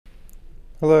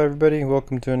Hello everybody,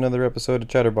 welcome to another episode of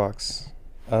Chatterbox.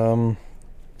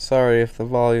 Sorry if the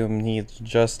volume needs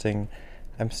adjusting.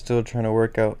 I'm still trying to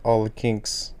work out all the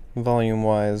kinks,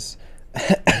 volume-wise.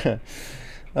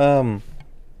 um,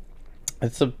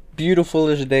 it's a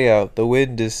beautiful-ish day out. The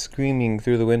wind is screaming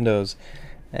through the windows,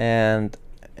 and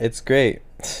it's great.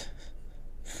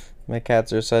 My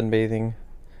cats are sunbathing,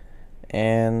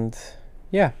 and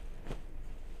yeah.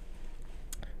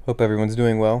 Hope everyone's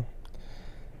doing well.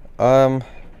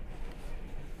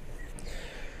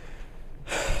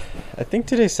 I think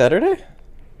today's Saturday?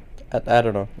 I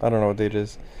don't know. I don't know what date it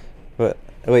is. But,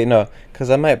 wait, no.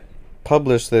 Because I might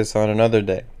publish this on another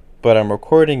day. But I'm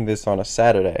recording this on a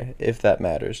Saturday, if that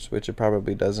matters. Which it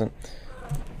probably doesn't.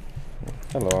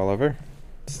 Hello, Oliver.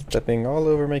 Stepping all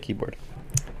over my keyboard.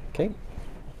 Okay.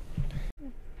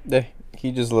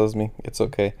 He just loves me. It's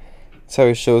okay. That's how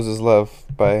he shows his love,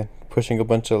 by pushing a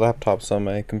bunch of laptops on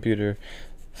my computer.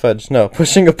 Fudge, no,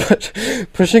 pushing a bunch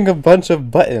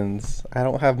of buttons. I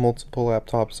don't have multiple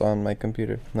laptops on my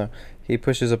computer. No, he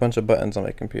pushes a bunch of buttons on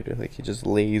my computer. Like, he just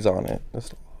lays on it.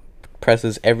 Just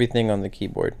presses everything on the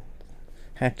keyboard.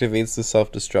 Activates the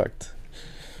self-destruct.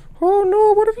 Oh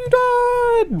no, what have you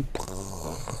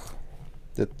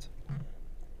done?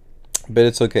 But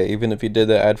it's okay. Even if he did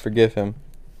that, I'd forgive him.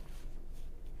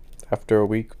 After a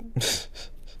week.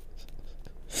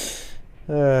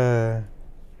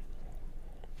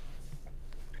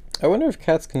 I wonder if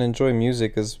cats can enjoy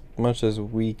music as much as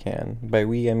we can. By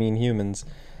we, I mean humans.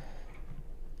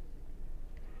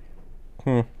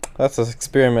 That's an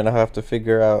experiment I have to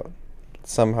figure out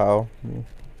somehow.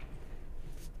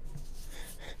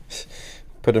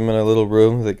 Put him in a little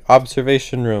room, like,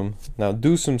 observation room. Now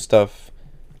do some stuff.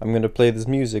 I'm gonna play this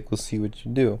music. We'll see what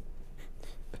you do.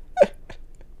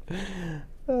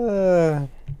 I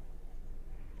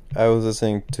was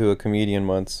listening to a comedian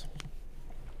once.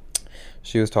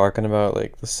 She was talking about,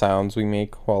 like, the sounds we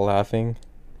make while laughing,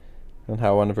 and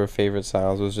how one of her favorite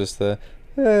sounds was just the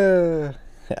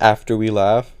after we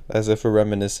laugh, as if we're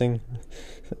reminiscing.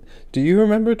 Do you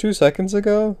remember 2 seconds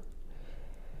ago?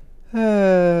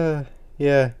 Yeah.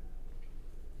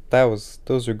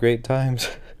 Those were great times.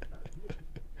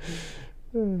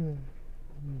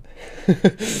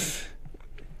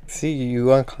 See,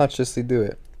 you unconsciously do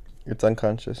it. It's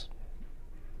unconscious.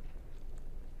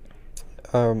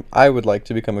 I would like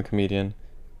to become a comedian.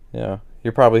 Yeah,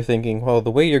 you're probably thinking, well,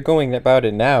 the way you're going about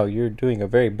it now, you're doing a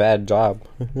very bad job.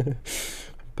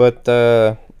 But,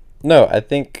 no, I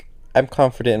think I'm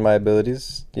confident in my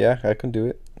abilities. Yeah, I can do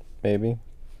it. Maybe.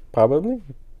 Probably.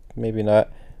 Maybe not.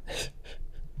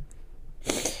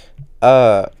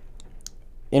 I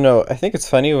think it's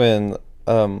funny when,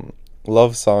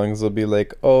 love songs will be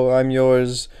like, oh, I'm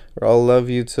yours, or I'll love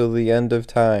you till the end of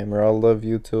time, or I'll love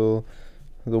you till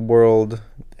the world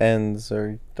ends,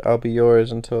 or I'll be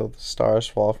yours until the stars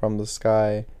fall from the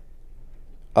sky.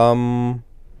 So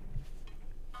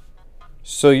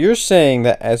you're saying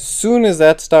that as soon as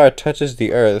that star touches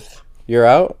the earth, you're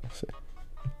out?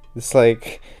 It's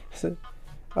like,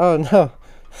 oh no,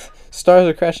 stars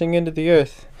are crashing into the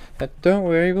earth. Don't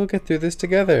worry, we'll get through this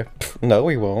together. No,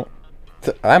 we won't.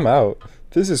 I'm out.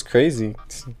 This is crazy.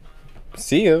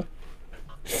 See ya.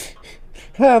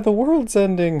 The world's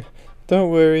ending.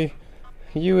 Don't worry.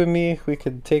 You and me, we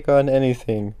could take on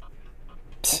anything.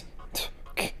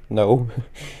 No.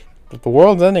 If the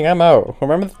world's ending, I'm out.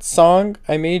 Remember that song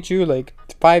I made you like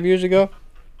 5 years ago?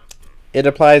 It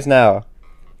applies now.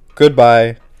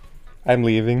 Goodbye. I'm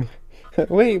leaving.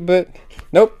 Wait, but...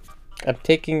 Nope. I'm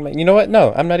taking my... You know what?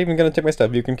 No, I'm not even gonna take my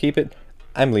stuff. You can keep it.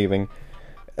 I'm leaving.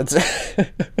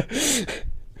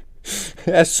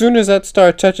 As soon as that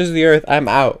star touches the earth, I'm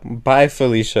out. Bye,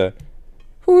 Felicia.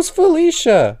 Who's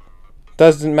Felicia?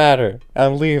 Doesn't matter.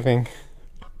 I'm leaving.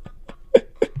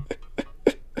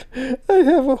 I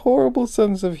have a horrible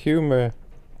sense of humor.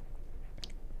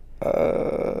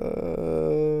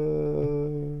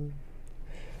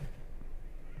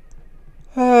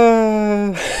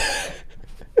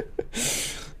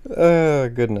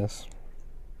 Goodness.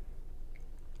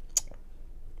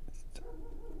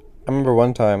 I remember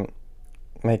one time,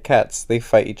 my cats, they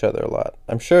fight each other a lot.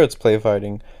 I'm sure it's play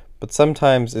fighting, but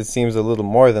sometimes it seems a little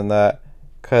more than that,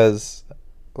 because,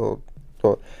 well,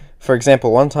 for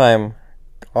example, one time,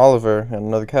 Oliver and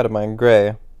another cat of mine,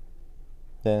 Gray,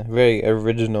 yeah, very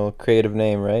original, creative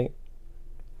name, right?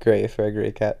 Gray for a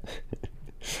gray cat.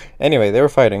 Anyway, they were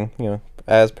fighting,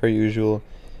 as per usual,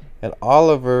 and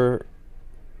Oliver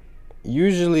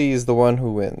usually is the one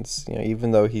who wins,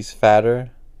 even though he's fatter.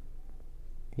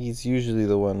 He's usually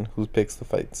the one who picks the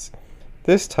fights.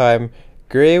 This time,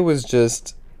 Gray was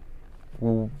just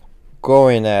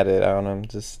going at it on him,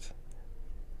 just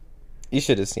You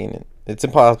should have seen it. It's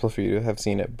impossible for you to have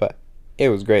seen it, but it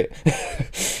was great.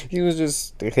 He was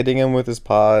just hitting him with his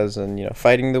paws and,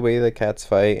 fighting the way that cats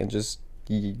fight and just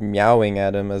meowing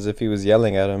at him as if he was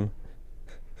yelling at him.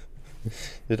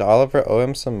 Did Oliver owe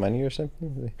him some money or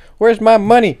something? Where's my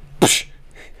money?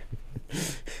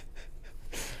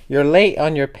 You're late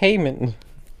on your payment.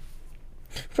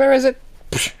 Where is it?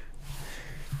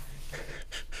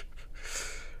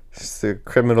 It's the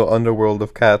criminal underworld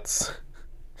of cats.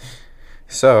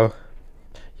 So,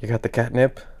 you got the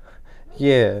catnip?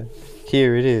 Yeah,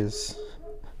 here it is.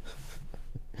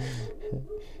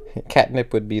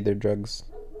 Catnip would be their drugs.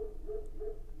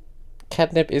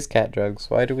 Catnip is cat drugs.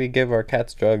 Why do we give our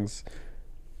cats drugs?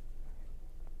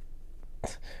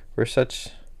 We're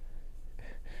such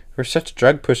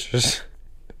drug pushers.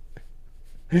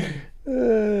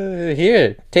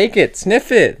 Here, take it,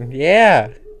 sniff it.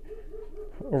 Yeah.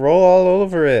 Roll all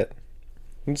over it.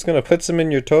 I'm just gonna put some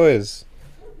in your toys.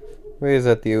 Wait, is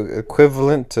that the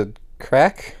equivalent to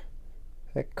crack?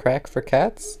 Is that crack for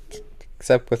cats?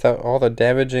 Except without all the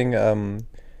damaging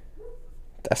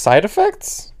side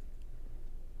effects?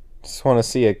 Just want to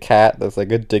see a cat that's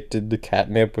like addicted to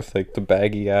catnip with like the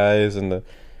baggy eyes and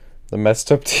the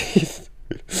messed up teeth.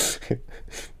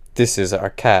 This is our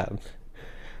cat.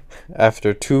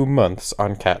 After 2 months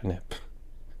on catnip.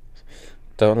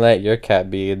 Don't let your cat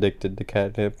be addicted to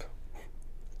catnip.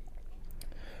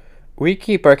 We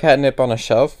keep our catnip on a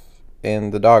shelf in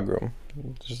the dog room.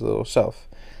 Just a little shelf.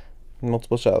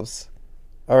 Multiple shelves.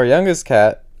 Our youngest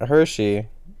cat, Hershey,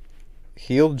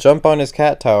 he'll jump on his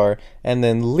cat tower and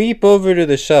then leap over to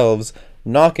the shelves,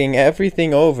 knocking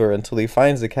everything over until he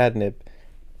finds the catnip,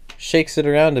 shakes it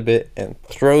around a bit, and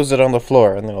throws it on the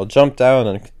floor, and then he'll jump down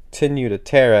and continue to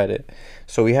tear at it.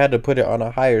 So we had to put it on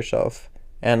a higher shelf,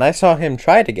 and I saw him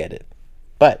try to get it,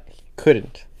 but he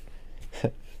couldn't.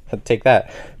 Take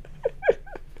that.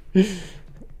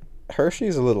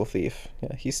 Hershey's a little thief.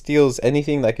 Yeah, he steals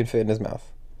anything that can fit in his mouth.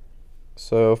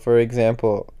 So, for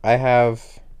example, I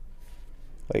have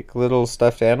like little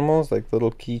stuffed animals, like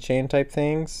little keychain type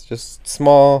things, just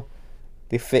small.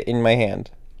 They fit in my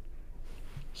hand.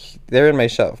 They're in my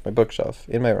shelf, my bookshelf,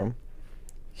 in my room.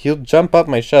 He'll jump up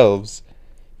my shelves,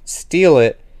 steal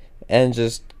it, and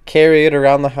just carry it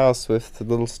around the house with the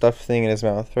little stuffed thing in his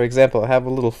mouth. For example, I have a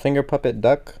little finger puppet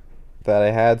duck that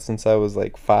I had since I was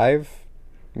like 5,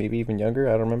 maybe even younger,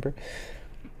 I don't remember.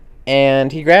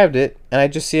 And he grabbed it, and I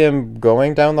just see him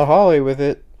going down the hallway with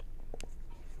it.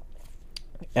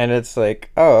 And it's like,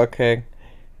 oh, okay,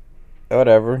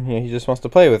 whatever. He just wants to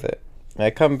play with it. And I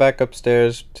come back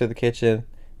upstairs to the kitchen.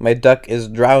 My duck is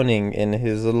drowning in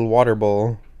his little water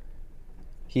bowl.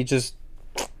 He just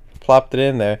plopped it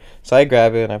in there. So I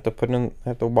grab it, and I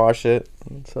have to wash it.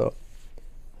 So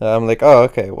I'm like, oh,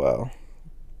 okay, well,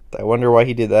 I wonder why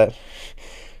he did that.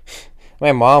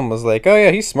 My mom was like, oh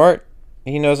yeah, he's smart.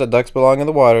 He knows that ducks belong in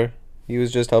the water. He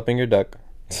was just helping your duck.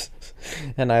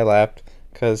 And I laughed,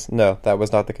 because no, that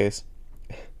was not the case.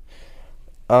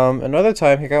 Another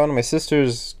time, he got one of my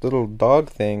sister's little dog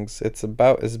things. It's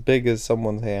about as big as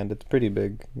someone's hand. It's pretty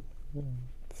big.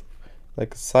 It's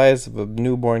like the size of a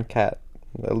newborn cat.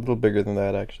 A little bigger than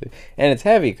that, actually. And it's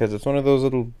heavy, because it's one of those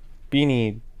little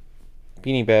beanie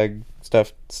bag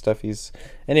stuffies.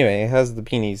 Anyway, it has the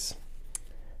beanies.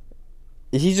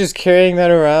 He's just carrying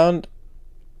that around,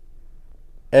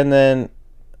 and then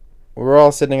we're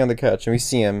all sitting on the couch, and we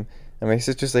see him, and my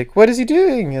sister's like, what is he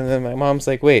doing? And then my mom's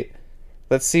like, wait,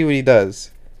 let's see what he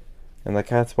does. And the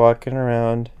cat's walking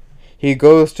around. He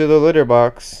goes to the litter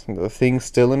box, the thing's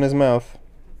still in his mouth.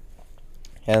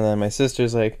 And then my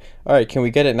sister's like, alright, can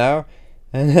we get it now?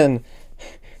 And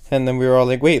then we were all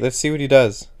like, wait, let's see what he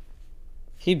does.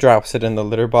 He drops it in the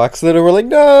litter box. Then we're like,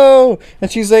 no!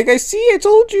 And she's like, I see, I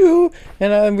told you!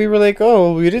 And we were like,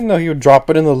 oh, we didn't know he would drop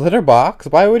it in the litter box.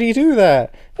 Why would he do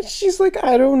that? And she's like,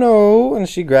 I don't know. And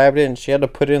she grabbed it, and she had to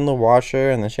put it in the washer,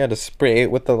 and then she had to spray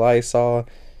it with the Lysol.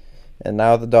 And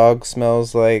now the dog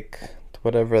smells like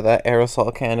whatever that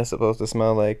aerosol can is supposed to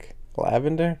smell like.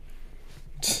 Lavender?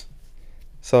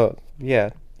 So,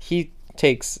 yeah, he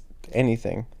takes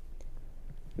anything.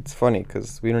 It's funny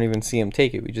because we don't even see him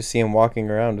take it. We just see him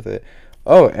walking around with it.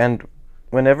 Oh, and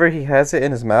whenever he has it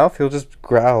in his mouth, he'll just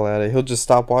growl at it. He'll just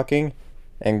stop walking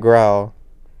and growl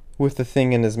with the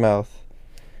thing in his mouth.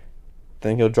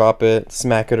 Then he'll drop it,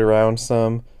 smack it around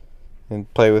some,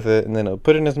 and play with it. And then he'll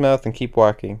put it in his mouth and keep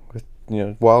walking with,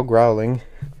 while growling.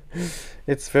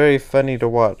 It's very funny to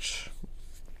watch.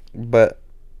 But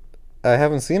I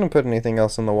haven't seen him put anything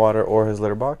else in the water or his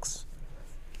litter box.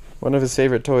 One of his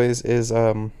favorite toys is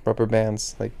rubber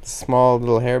bands, like small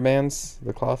little hair bands,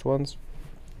 the cloth ones.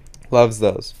 Loves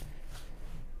those.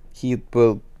 he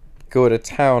will go to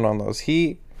town on those.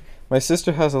 My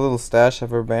sister has a little stash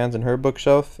of rubber bands in her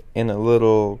bookshelf in a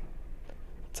little,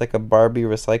 it's like a Barbie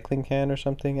recycling can or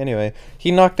something. Anyway,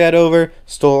 he knocked that over,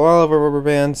 stole all of our rubber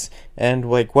bands, and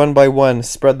like one by one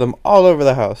spread them all over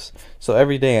the house. So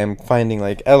every day I'm finding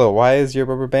like, Ella, why is your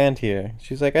rubber band here?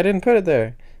 She's like, I didn't put it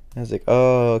there. I was like,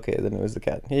 oh, okay, then it was the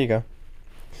cat. Here you go.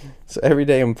 So every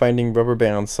day I'm finding rubber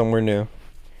bands somewhere new.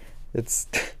 It's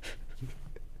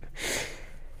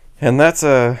and that's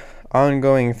a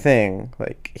ongoing thing.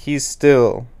 Like, he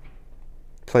still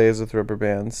plays with rubber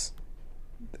bands,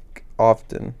 like,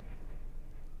 often.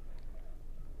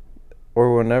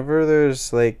 Or whenever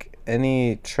there's like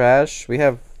any trash,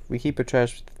 we keep a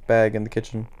trash bag in the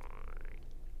kitchen.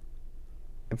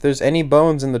 If there's any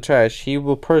bones in the trash, he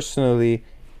will personally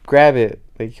grab it.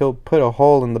 Like, he'll put a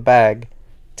hole in the bag,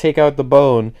 take out the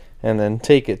bone, and then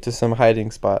take it to some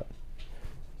hiding spot.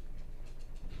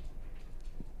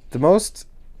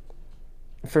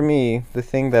 For me, the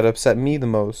thing that upset me the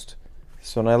most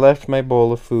is when I left my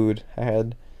bowl of food. I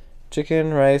had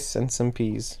chicken, rice, and some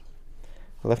peas.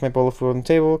 I left my bowl of food on the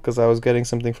table because I was getting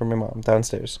something from my mom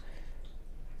downstairs.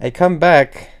 I come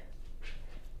back,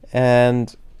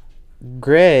 and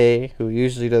Gray, who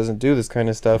usually doesn't do this kind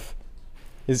of stuff,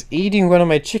 is eating one of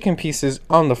my chicken pieces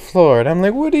on the floor, and I'm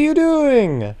like, what are you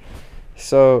doing?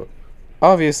 So,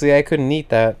 obviously, I couldn't eat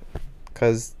that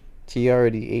because he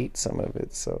already ate some of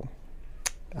it, so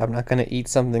I'm not gonna eat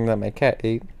something that my cat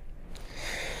ate.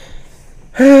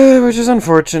 Which is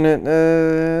unfortunate,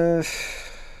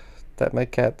 that my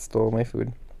cat stole my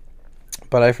food.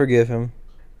 But I forgive him.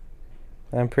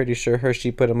 I'm pretty sure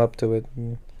Hershey put him up to it.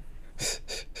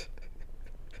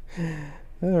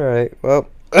 Alright, well,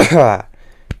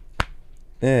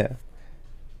 yeah.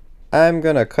 I'm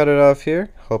gonna cut it off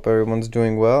here. Hope everyone's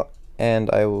doing well, and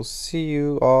I will see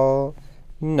you all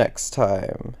next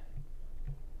time.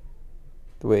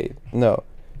 Wait, no.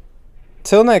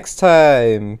 Till next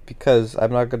time, because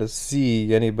I'm not gonna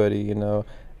see anybody, you know.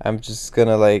 I'm just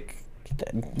gonna, like,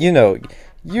 you know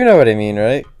what I mean,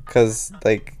 right? Because,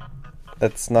 like,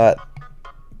 that's not,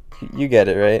 you get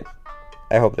it, right?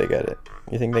 I hope they get it.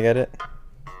 You think they get it?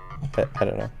 I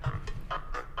don't know.